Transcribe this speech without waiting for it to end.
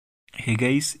Hey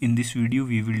guys, in this video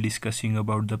we will discussing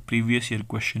about the previous year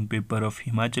question paper of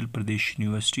Himachal Pradesh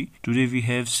University. Today we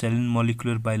have cell and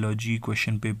molecular biology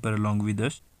question paper along with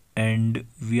us, and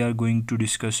we are going to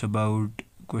discuss about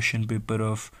question paper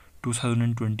of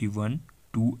 2021,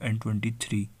 2 and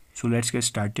 23. So let's get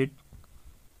started.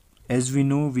 As we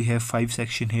know, we have 5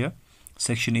 sections here.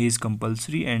 Section A is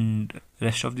compulsory and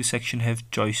rest of the section have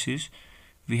choices.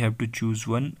 We have to choose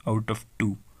one out of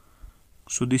 2.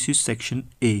 So this is section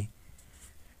A,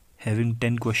 having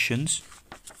 10 questions,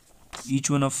 each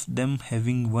one of them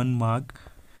having 1 mark.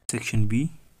 Section B,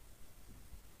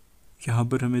 यहाँ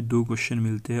पर हमें 2 question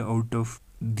मिलते हैं. Out of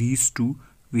these 2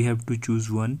 we have to choose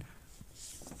one.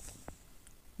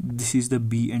 This is the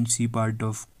B and C part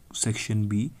of section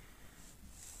B.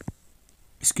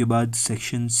 इसके बाद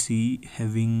section C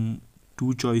having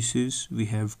 2 choices, we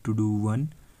have to do 1.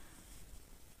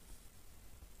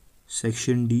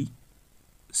 Section D,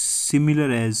 similar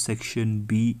as section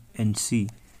B and C.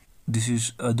 This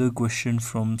is other question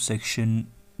from section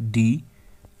D,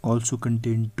 also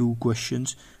contain 2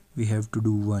 questions, we have to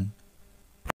do 1.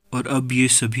 और अब ये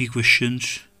सभी questions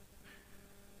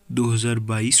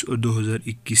 2022 और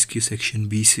 2021 के section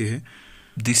B से है.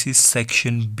 This is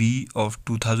section B of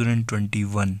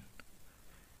 2021.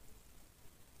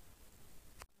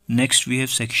 Next we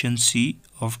have section C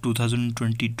of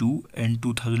 2022 and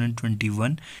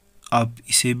 2021. आप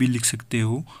इसे भी लिख सकते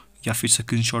हो या फिर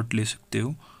स्क्रीनशॉट ले सकते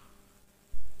हो.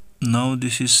 Now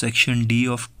this is section D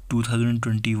of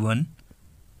 2021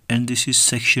 and this is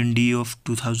section D of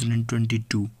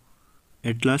 2022.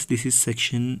 At last this is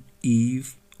section E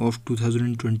of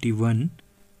 2021.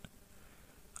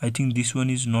 I think this one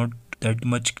is not that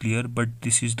much clear, but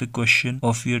this is the question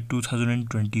of year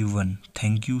 2021.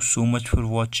 Thank you so much for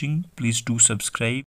watching. Please do subscribe.